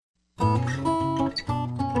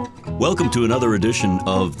Welcome to another edition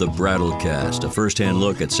of the Brattlecast, a first-hand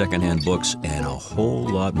look at secondhand books and a whole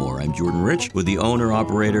lot more. I'm Jordan Rich with the owner,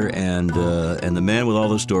 operator, and the man with all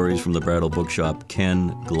the stories from the Brattle Bookshop,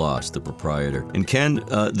 Ken Gloss, the proprietor. And Ken,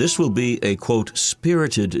 this will be a, quote,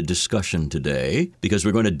 spirited discussion today because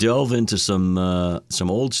we're going to delve into some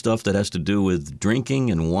old stuff that has to do with drinking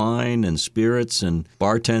and wine and spirits and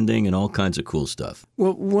bartending and all kinds of cool stuff.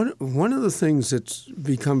 Well, one of the things that's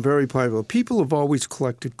become very popular, people have always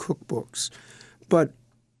collected cookbooks, but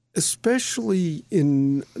especially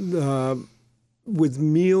with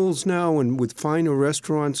meals now and with finer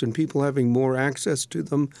restaurants and people having more access to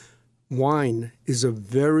them, wine is a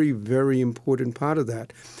very, very important part of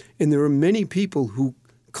that. And there are many people who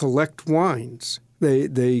collect wines.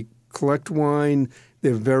 They collect wine.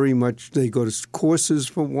 They go to courses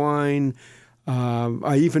for wine.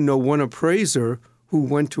 I even know one appraiser who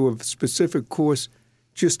went to a specific course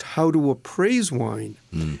just how to appraise wine.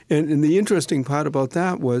 And the interesting part about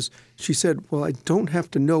that was she said, well, I don't have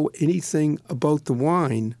to know anything about the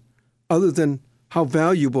wine other than how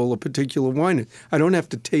valuable a particular wine is. I don't have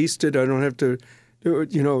to taste it. I don't have to,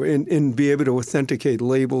 and be able to authenticate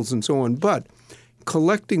labels and so on. But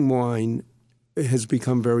collecting wine has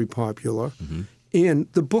become very popular. Mm-hmm. And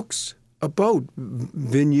the books about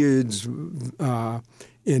vineyards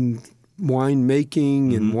and wine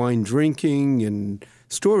making and wine drinking and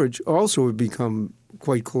storage also have become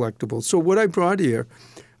quite collectible. So what I brought here,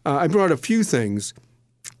 I brought a few things,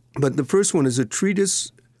 but the first one is a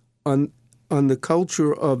treatise on the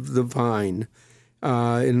culture of the vine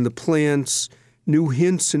and the plants, new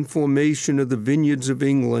hints and formation of the vineyards of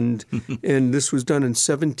England, and this was done in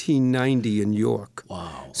 1790 in York.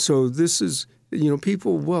 Wow. So this is,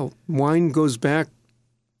 wine goes back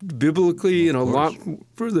biblically and a lot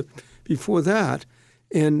further before that.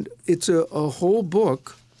 And it's a whole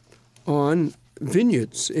book on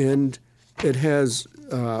vineyards, and it has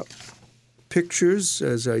pictures,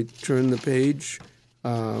 as I turn the page,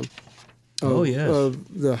 of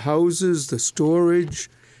the houses, the storage,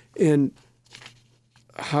 and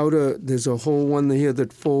there's a whole one here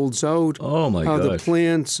that folds out. Oh, my gosh. How the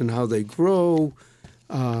plants and how they grow.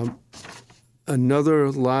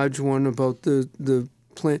 Another large one about the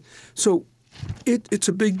plant. So it's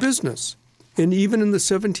a big business. And even in the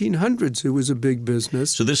 1700s, it was a big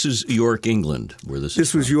business. So this is York, England, where this is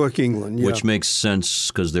This was York, England, yeah. Which makes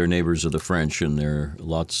sense because they're neighbors of the French and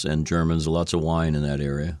and Germans, lots of wine in that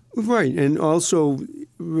area. Right, and also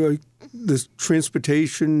the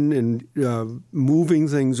transportation and moving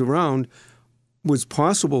things around was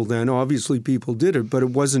possible then. Obviously, people did it, but it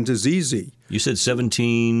wasn't as easy. You said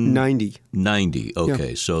 1790. 90. Okay,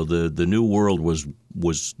 yeah. So the New World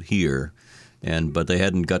was here. But they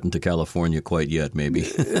hadn't gotten to California quite yet, maybe.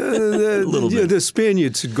 A little bit. The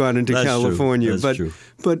Spaniards had gone into California. That's true.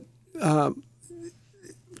 But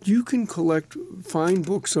you can collect fine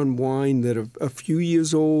books on wine that are a few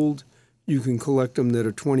years old. You can collect them that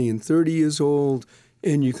are 20 and 30 years old.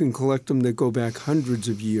 And you can collect them that go back hundreds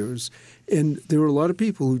of years. And there are a lot of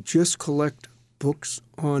people who just collect books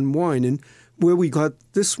on wine. And where we got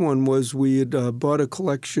this one was we had bought a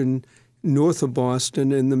collection north of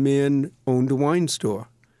Boston, and the man owned a wine store.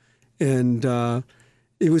 And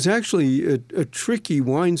it was actually a tricky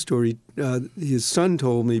wine store. His son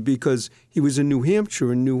told me because he was in New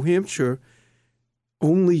Hampshire, and New Hampshire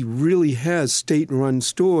only really has state-run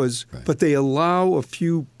stores, right. But they allow a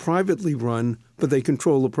few privately run, but they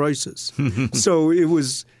control the prices. So it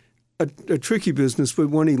was a tricky business,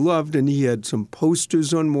 but one he loved, and he had some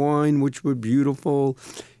posters on wine, which were beautiful.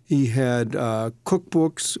 He had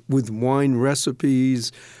cookbooks with wine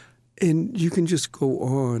recipes, and you can just go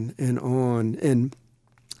on and on. And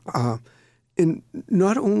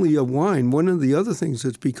not only a wine, one of the other things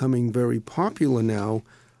that's becoming very popular now,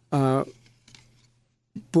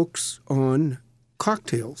 books on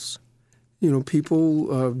cocktails.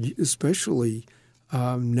 People, especially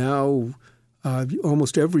now,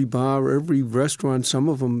 almost every bar, every restaurant, some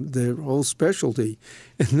of them, their whole specialty.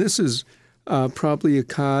 And this is probably a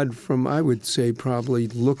card from, I would say, probably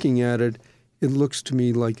looking at it, it looks to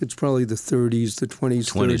me like it's probably the 30s, the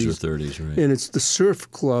 20s, 20s or 30s, right. And it's the Surf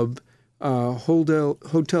Club,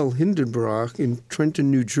 Hotel Hindenburg in Trenton,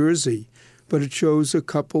 New Jersey. But it shows a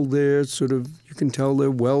couple there, sort of, you can tell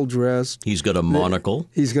they're well-dressed. He's got a monocle.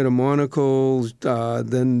 He's got a monocle.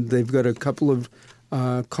 Then they've got a couple of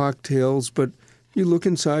cocktails, but you look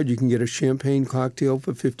inside, you can get a champagne cocktail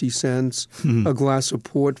for 50 cents, a glass of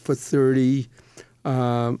port for 30,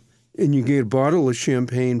 and you get a bottle of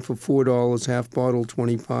champagne for $4, half bottle,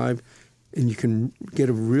 25, and you can get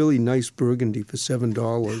a really nice Burgundy for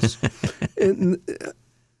 $7. And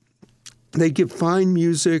They give fine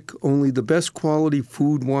music, only the best quality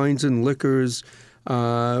food, wines, and liquors.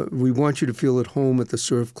 We want you to feel at home at the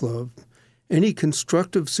Surf Club. Any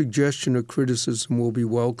constructive suggestion or criticism will be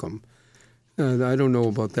welcome. I don't know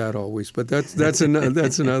about that always, but that's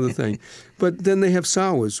another thing. But then they have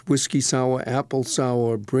sours: whiskey sour, apple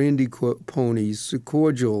sour, brandy ponies,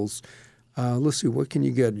 cordials. Let's see, what can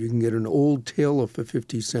you get? You can get an Old Tailor for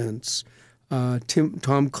 50 cents,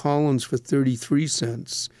 Tom Collins for 33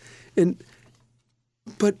 cents.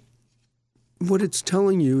 But what it's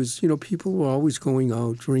telling you is, people are always going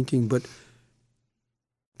out drinking, but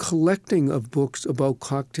collecting of books about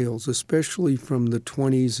cocktails, especially from the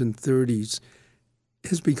 20s and 30s,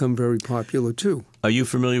 has become very popular too. Are you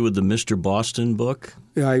familiar with the Mr. Boston book?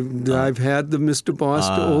 I've had the Mr.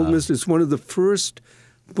 Boston, Old Mr. It's one of the first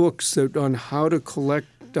books on how to collect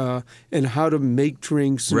and how to make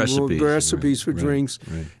drinks, recipes for drinks.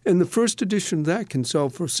 Right. And the first edition of that can sell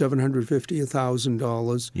for $750,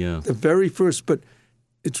 $1,000. Yeah. The very first, but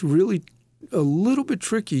it's really a little bit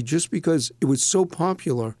tricky just because it was so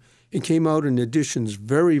popular. It came out in editions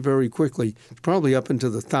very, very quickly, probably up into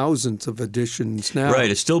the thousands of editions now. Right.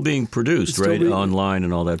 It's still being produced, online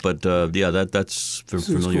and all that. But, that's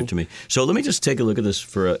familiar cool to me. So let me just take a look at this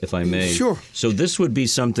if I may. Sure. So this would be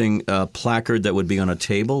something, placard that would be on a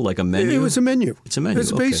table, like a menu? It was a menu. It's a menu.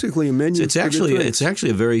 It's basically a menu. It's actually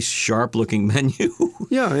a very sharp-looking menu.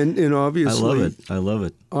 Yeah, and obviously. I love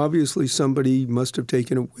it. Obviously, somebody must have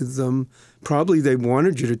taken it with them. Probably they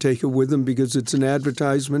wanted you to take it with them because it's an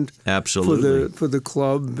advertisement. Absolutely. For the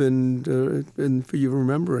club and for your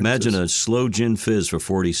remembrance. Imagine a slow gin fizz for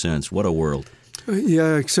 40 cents. What a world.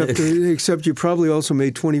 Yeah, except you probably also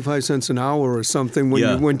made 25 cents an hour or something when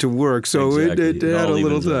you went to work. So exactly. it had a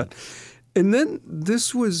little of that. And then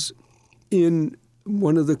this was in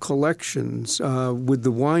one of the collections with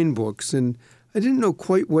the wine books, and I didn't know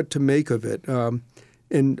quite what to make of it.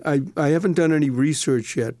 And I haven't done any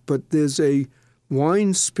research yet, but there's a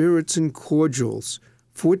Wine, Spirits, and Cordials,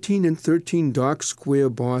 14 and 13 Dock Square,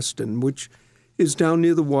 Boston, which is down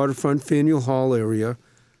near the waterfront, Faneuil Hall area.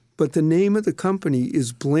 But the name of the company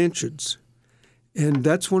is Blanchard's. And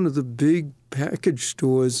that's one of the big package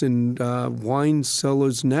stores and wine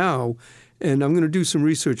cellars now. And I'm going to do some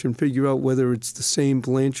research and figure out whether it's the same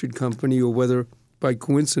Blanchard company or whether, by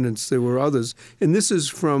coincidence, there were others. And this is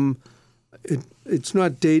from... It's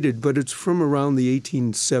not dated, but it's from around the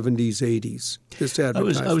 1870s, 80s, this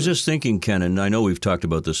advertisement. I was just thinking, Ken, and I know we've talked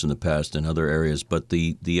about this in the past in other areas, but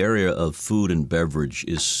the area of food and beverage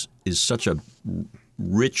is such a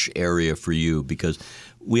rich area for you because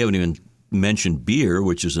we haven't even mentioned beer,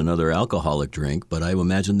 which is another alcoholic drink, but I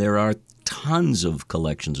imagine there are tons of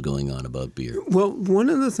collections going on about beer. Well, one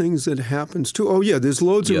of the things that happens too, there's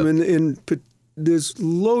loads of them there's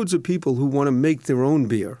loads of people who want to make their own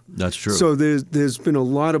beer. That's true. So there's been a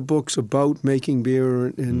lot of books about making beer.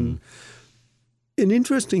 And an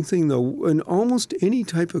interesting thing, though, in almost any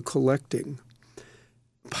type of collecting,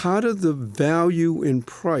 part of the value and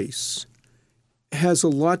price has a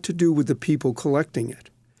lot to do with the people collecting it.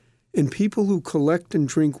 And people who collect and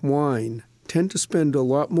drink wine tend to spend a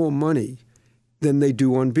lot more money than they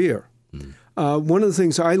do on beer. One of the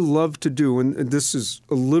things I love to do, and this is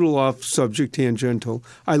a little off subject, tangential,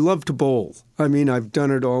 I love to bowl. I mean, I've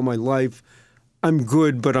done it all my life. I'm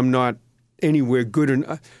good, but I'm not anywhere good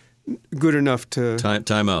enough to...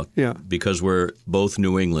 Time out. Yeah. Because we're both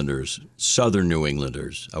New Englanders, Southern New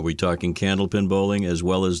Englanders. Are we talking candlepin bowling as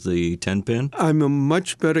well as the 10-pin? I'm a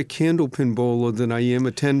much better candlepin bowler than I am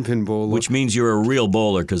a 10-pin bowler. Which means you're a real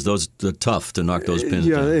bowler because those are tough to knock those pins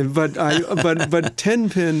down. Yeah, but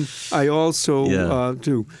 10-pin I also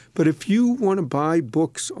do. But if you want to buy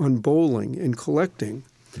books on bowling and collecting,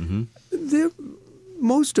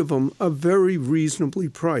 most of them are very reasonably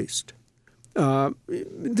priced.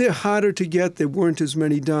 They're harder to get. There weren't as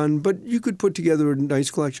many done, but you could put together a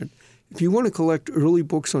nice collection. If you want to collect early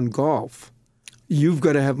books on golf, you've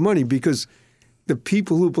got to have money because the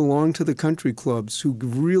people who belong to the country clubs who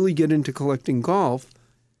really get into collecting golf,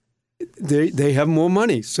 they have more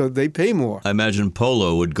money, so they pay more. I imagine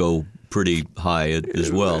polo would go pretty high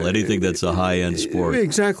as well. Anything that's a high-end sport.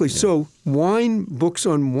 Exactly. Yeah. So books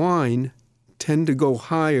on wine tend to go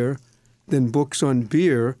higher than books on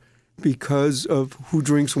beer because of who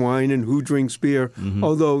drinks wine and who drinks beer,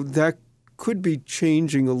 although that could be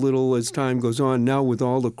changing a little as time goes on now with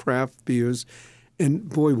all the craft beers. And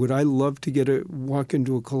boy, would I love to walk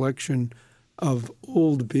into a collection of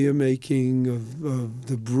old beer making, of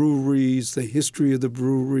the breweries, the history of the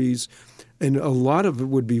breweries. And a lot of it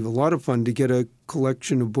would be a lot of fun to get a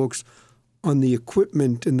collection of books on the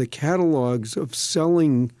equipment and the catalogs of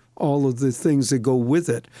selling all of the things that go with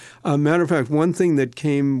it. Matter of fact, one thing that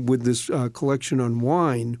came with this collection on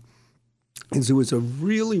wine is there was a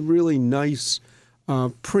really, really nice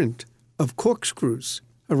print of corkscrews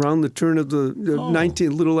around the turn of the a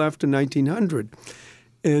little after 1900.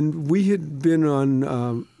 And we had been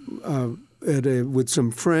on with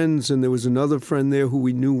some friends, and there was another friend there who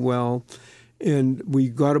we knew well, and we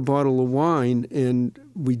got a bottle of wine, and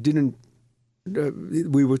we didn't.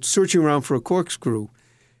 We were searching around for a corkscrew,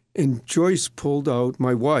 and Joyce pulled out,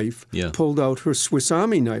 my wife, pulled out her Swiss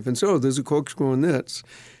Army knife and said, "Oh, there's a corkscrew in this."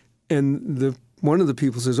 And one of the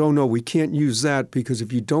people says, "Oh, no, we can't use that because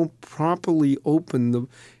if you don't properly open the..."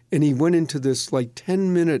 And he went into this like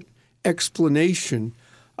 10-minute explanation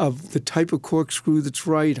of the type of corkscrew that's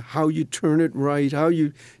right, how you turn it right, how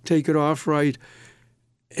you take it off right.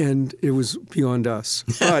 And it was beyond us.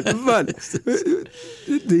 But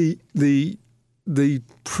the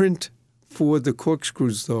print for the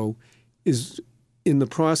corkscrews, though, is in the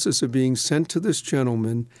process of being sent to this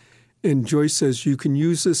gentleman. And Joyce says you can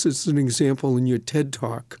use this as an example in your TED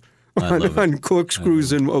Talk on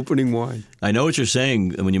corkscrews and opening wine. I know what you're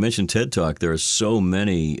saying. When you mention TED Talk, there are so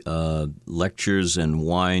many lectures and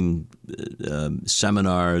wine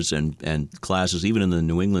seminars and classes, even in the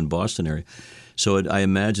New England, Boston area. So I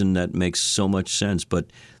imagine that makes so much sense. But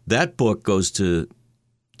that book goes to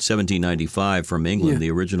 1795 from England, the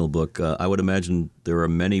original book. I would imagine there are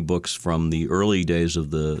many books from the early days of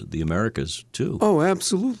the Americas, too. Oh,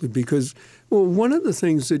 absolutely. Because, one of the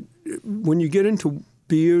things that when you get into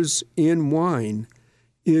beers and wine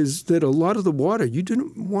is that a lot of the water, you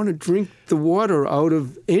didn't want to drink the water out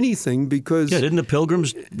of anything because... Yeah, didn't the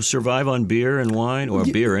Pilgrims survive on beer and wine, or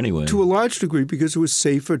beer anyway? To a large degree, because it was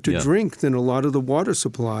safer to drink than a lot of the water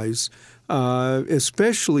supplies,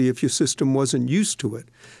 especially if your system wasn't used to it.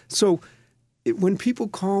 So when people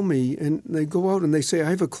call me and they go out and they say,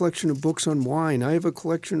 I have a collection of books on wine, I have a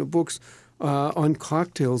collection of books on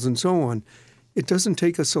cocktails and so on, it doesn't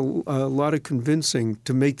take us a lot of convincing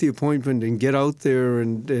to make the appointment and get out there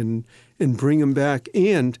and bring them back,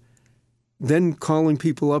 and then calling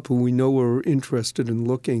people up who we know are interested in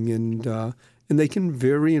looking, and they can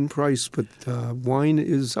vary in price, but wine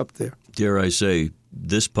is up there. Dare I say,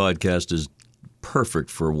 this podcast is perfect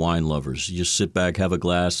for wine lovers. You just sit back, have a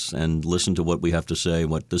glass, and listen to what we have to say,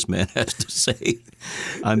 what this man has to say.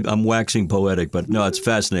 I'm waxing poetic, but no, it's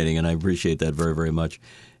fascinating, and I appreciate that very, very much.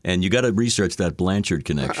 And you got to research that Blanchard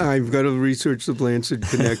connection. I've got to research the Blanchard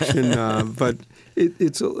connection, but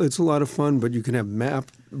it's a lot of fun. But you can have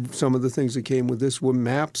some of the things that came with this were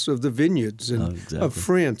maps of the vineyards of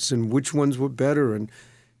France and which ones were better, and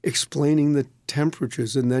explaining the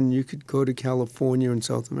temperatures. And then you could go to California and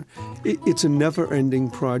South America. It's a never-ending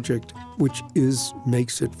project, which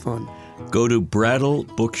makes it fun. Go to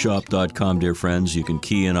brattlebookshop.com, dear friends. You can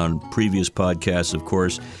key in on previous podcasts, of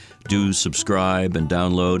course. Do subscribe and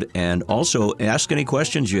download, and also ask any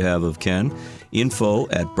questions you have of Ken.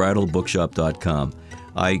 info@brattlebookshop.com.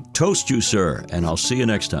 I toast you, sir, and I'll see you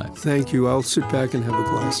next time. Thank you. I'll sit back and have a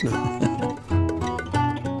glass now.